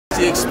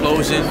the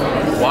explosion,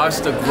 watch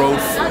the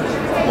growth,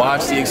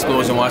 watch the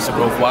explosion, watch the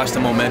growth, watch the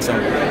momentum.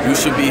 You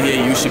should be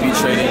here, you should be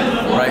trading,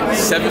 right?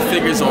 7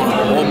 figures on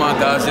all my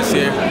guys this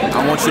year.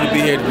 I want you to be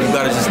here. You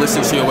gotta just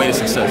listen to your way to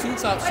success. 2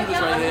 top shooters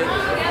right here.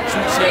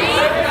 Shoot check.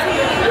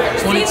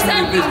 22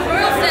 division.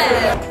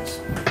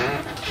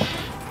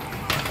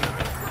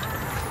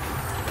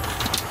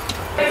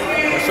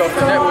 What's up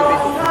for that with me?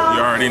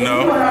 You already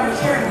know.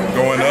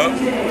 Going up,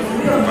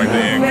 like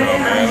the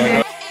income,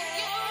 man.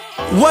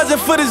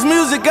 Wasn't for this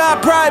music,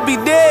 I'd probably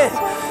be dead.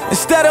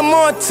 Instead, I'm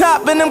on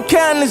top and I'm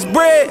counting this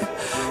bread.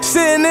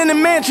 Sitting in the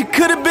mansion,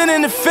 could've been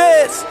in the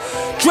feds.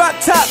 Drop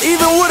top,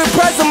 even with a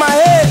price on my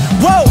head.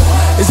 Whoa,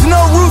 there's no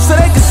roof so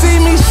they can see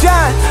me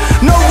shine.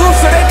 No roof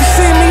so they can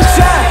see me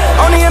shine.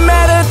 Only a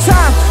matter of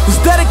time. Was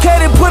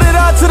dedicated, put it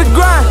all to the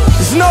grind.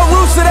 There's no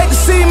roof so they can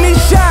see me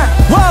shine.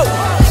 Whoa,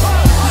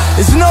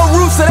 there's no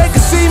roof so they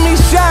can see me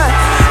shine.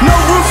 No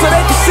roof so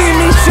they can see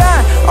me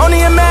shine.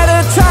 Only a matter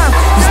of time.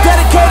 Was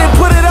dedicated,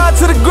 put it all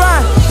to the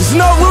grind. There's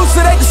no roof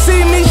so they can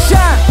see me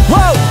shine.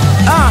 Whoa,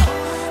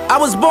 I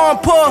was born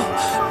poor,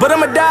 but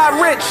I'ma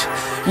die rich.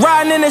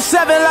 Riding in the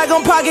 7 like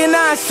I'm pocket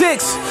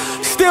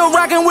 9-6. Still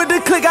rocking with the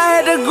clique I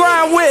had to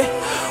grind with.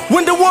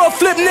 When the war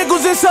flip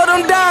nickels and sell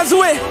them dimes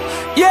with.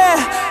 Yeah,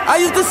 I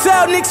used to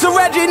sell Nicks to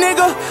Reggie,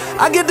 nigga.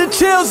 I get the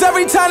chills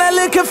every time that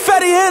little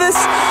confetti hit us.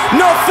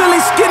 No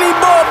Philly skinny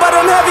boy, but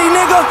I'm heavy,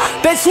 nigga.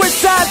 They switch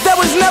sides, that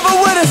was never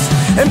with us.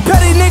 And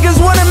petty niggas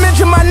wanna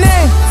mention my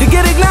name to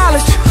get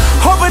acknowledged.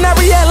 Hoping I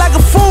react like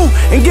a fool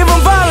and give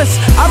them violence.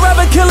 I'd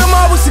rather kill them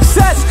all with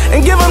success and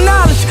give them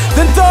knowledge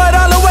than throw it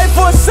all away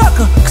for a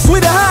sucker, cause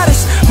we the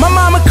hottest. My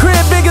mama crib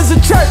big as a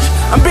church,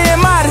 I'm being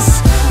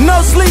modest.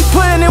 No sleep,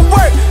 putting in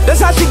work, that's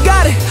how she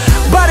got it.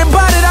 Bought it,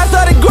 I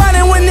started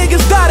grinding when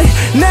niggas started.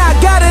 Now I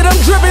got it, I'm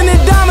dripping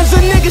in diamonds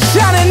and niggas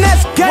shining,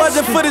 that's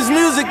gangsta. Wasn't for this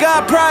music,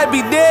 I'd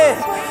probably be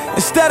dead.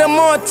 Instead, I'm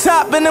on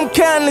top and I'm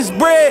counting this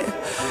bread.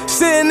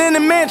 Sitting in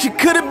the mansion,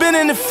 could've been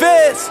in the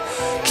feds.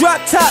 Drop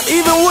top,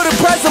 even with a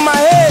price on my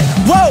head.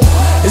 Whoa,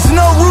 there's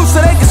no roof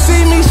so they can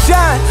see me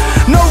shine.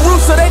 No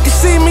roof so they can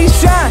see me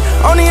shine.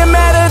 Only a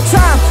matter of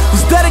time.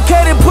 Was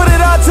dedicated, put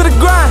it all to the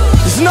grind.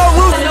 There's no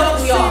roof.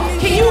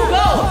 Can you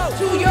go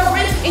to your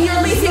rent and your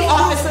leasing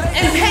office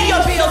and pay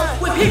your bills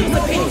with people's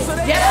opinions?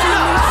 Yes or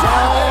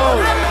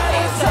no?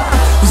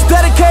 Was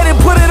dedicated,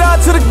 put it all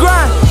to the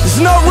grind. There's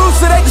no roof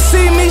so they can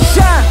see me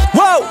shine.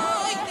 Whoa.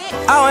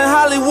 Out in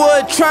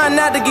Hollywood, trying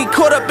not to get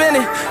caught up in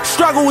it.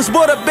 Struggle was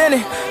brought up in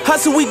it.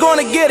 Hustle, we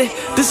gonna get it.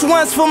 This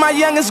one's for my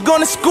youngest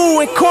going to school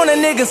and corner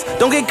niggas.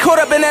 Don't get caught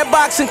up in that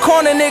box and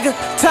corner nigga.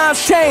 Times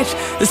change.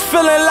 It's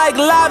feeling like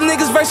live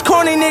niggas versus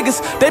corny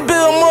niggas. They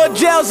build more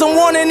jails than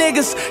warning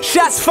niggas.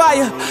 Shots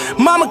fire.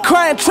 Mama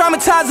crying,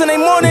 traumatizing they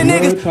morning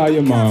niggas. Retire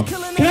your mom.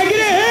 Can I get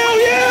a hell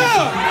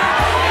yeah?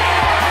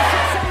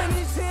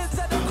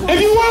 If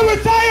you want to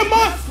retire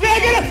mom, can I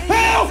get a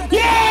hell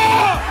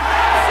yeah?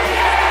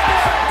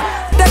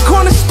 That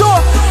corner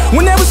store,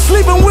 when they was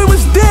sleeping, we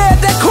was there at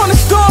that corner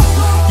store.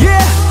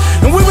 Yeah,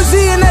 and we was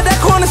eating at that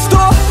corner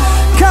store.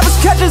 Cabbage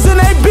catchers and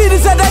they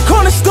beaters at that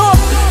corner store.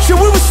 Shit,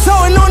 we was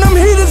sewing on them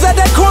heaters at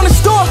that corner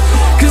store.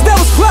 Cause they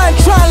was flying,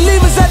 trying to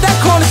leave us at that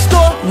corner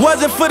store.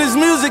 Wasn't for this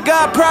music,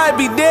 I'd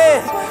probably be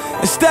dead.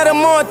 Instead,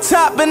 I'm on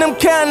top and I'm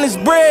counting this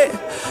bread.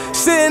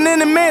 Sitting in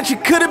the mansion,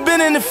 could've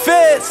been in the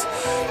feds.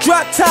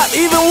 Drop top,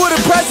 even with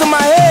a price on my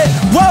head.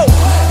 Whoa,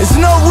 there's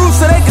no roof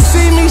so they can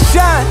see me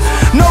shine.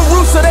 No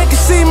roof so they can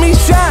see me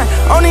shine.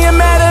 Only a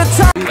matter of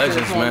time.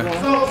 Legends, man.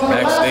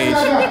 Backstage.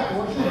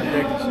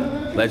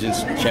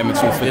 Legends. Chairman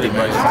 250,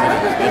 bro. Let's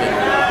get it.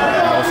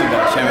 Also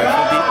got Chairman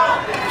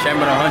 50.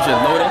 Chairman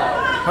 100 loaded.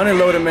 100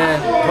 loaded, man.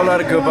 Whole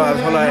lot of good vibes,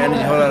 whole lot of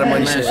energy, whole lot of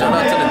money. Man, shout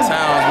out to the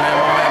towns, man.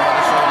 My man about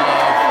to show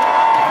love.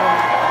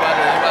 About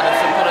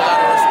to put a lot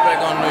of respect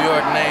on New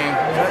York name.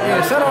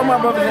 Yeah, shout out my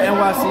brothers in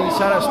NYC.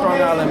 Shout out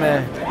Strong Island,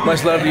 man.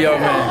 Much love to y'all,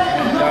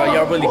 man.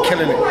 Y'all really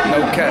killing it. No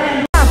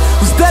cap.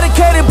 Was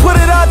dedicated, put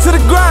it all to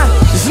the grind.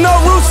 There's no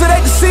roof so they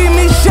can see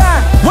me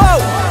shine.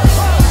 Whoa,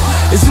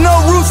 there's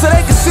no roof so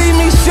they can see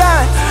me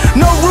shine.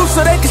 No roof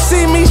so they can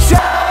see me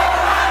shine.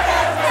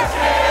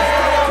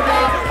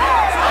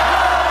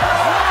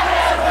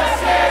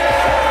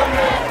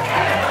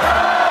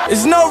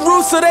 There's no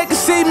roof so they can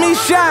see me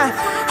shine.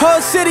 Whole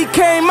city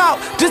came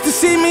out just to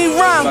see me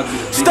rhyme.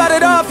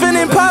 Started off in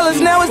Impalas,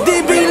 now it's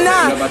DB9.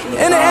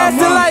 And they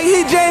acting like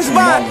he James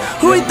Bond.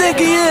 Who he think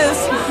he is?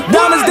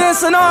 Diamonds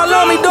dancing all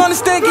on me, doing the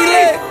stinky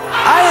leg.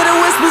 I hear the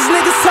whispers,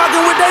 niggas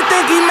talking what they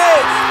think he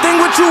made. Think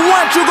what you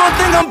want, you gon'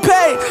 think I'm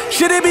paid.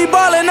 Should he be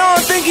ballin', I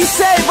don't think he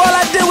saved. All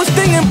I did was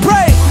think and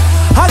pray.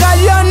 I got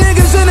young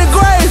niggas in the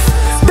grave.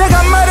 They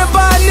got murdered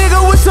by a nigga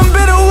with some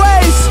bitter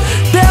ways.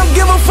 They don't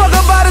give a fuck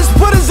about us,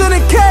 put us in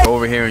a cage.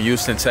 Over here in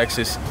Houston,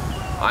 Texas,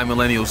 I'm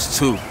Millennials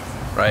too,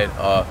 right?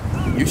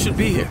 You should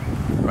be here,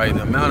 right?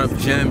 The amount of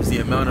gems, the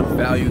amount of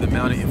value, the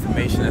amount of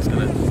information that's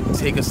gonna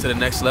take us to the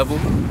next level,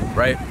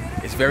 right?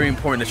 it's very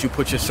important that you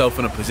put yourself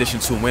in a position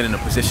to win, in a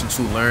position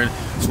to learn,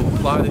 to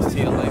apply this to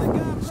your life,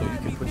 so you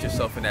can put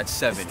yourself in that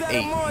 7,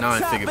 8,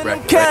 9-figure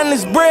bracket. Counting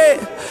this bread,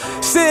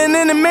 sitting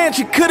in the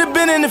mansion, could have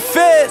been in the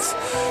feds.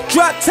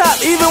 Drop top,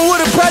 even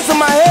with a price on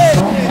my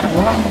head.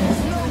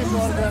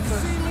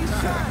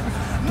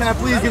 Can I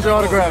please get your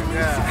autograph?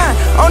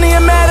 Only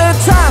a matter of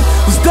time.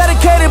 Was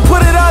dedicated,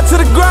 put it all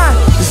to the grind.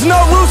 There's no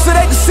roof so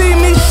they can see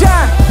me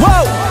shine.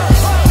 Whoa.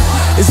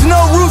 There's no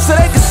roof so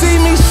they can see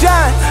me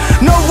shine.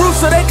 No roof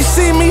so they can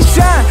see me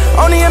shine.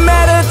 Only a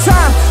matter of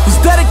time. Was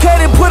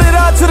dedicated, put it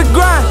all to the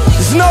grind.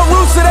 There's no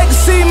roof so they can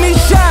see me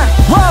shine.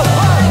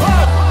 Whoa.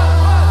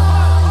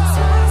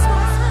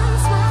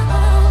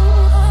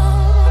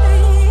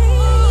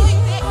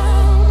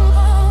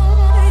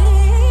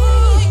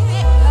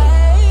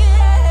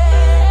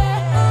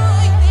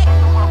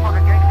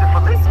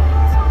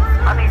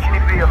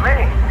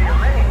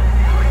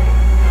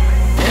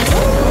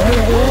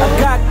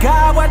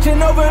 God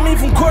watching over me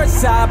from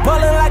courtside,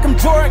 ballin' like I'm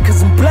Jordan,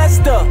 cause I'm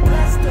blessed up.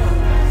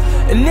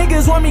 And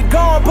niggas want me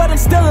gone, but I'm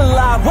still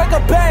alive. Wake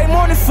up every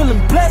morning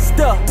feeling blessed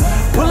up.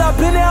 Pull up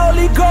in the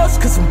Holy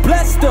Ghost, cause I'm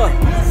blessed up.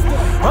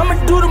 I'ma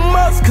do the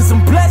most, cause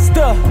I'm blessed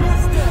up.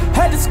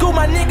 Had to school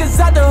my niggas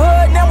out the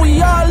hood, now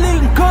we all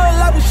eating good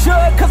like we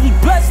should, cause we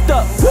blessed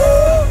up.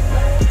 Woo!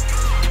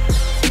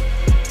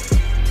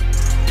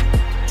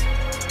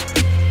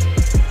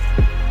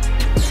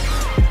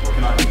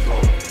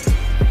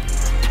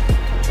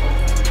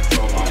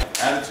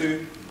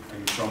 Attitude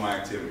and control my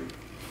activity.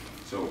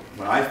 So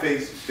when I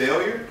face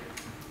failure,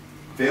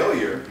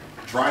 failure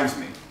drives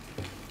me.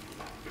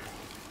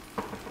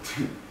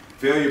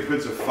 Failure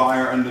puts a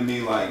fire under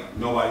me like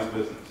nobody's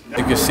business. You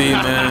can see,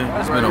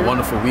 man, it's been a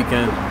wonderful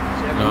weekend.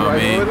 You know what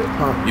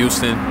I mean?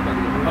 Houston,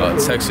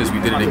 Texas, we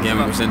did it again.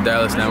 We was in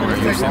Dallas, now we're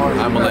in Houston.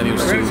 I'm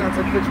Millennials too.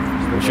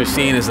 What you're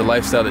seeing is the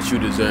lifestyle that you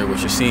deserve.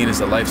 What you're seeing is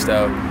the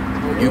lifestyle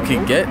you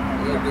can get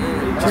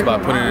just by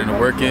putting in the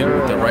work in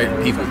with the right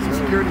people,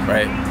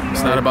 right?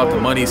 It's not about the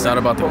money, it's not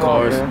about the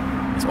cars,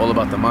 it's all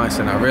about the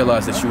mindset. And I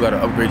realized that you gotta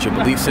upgrade your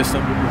belief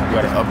system, you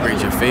gotta upgrade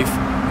your faith,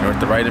 and with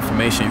the right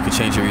information, you can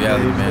change your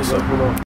reality, man. So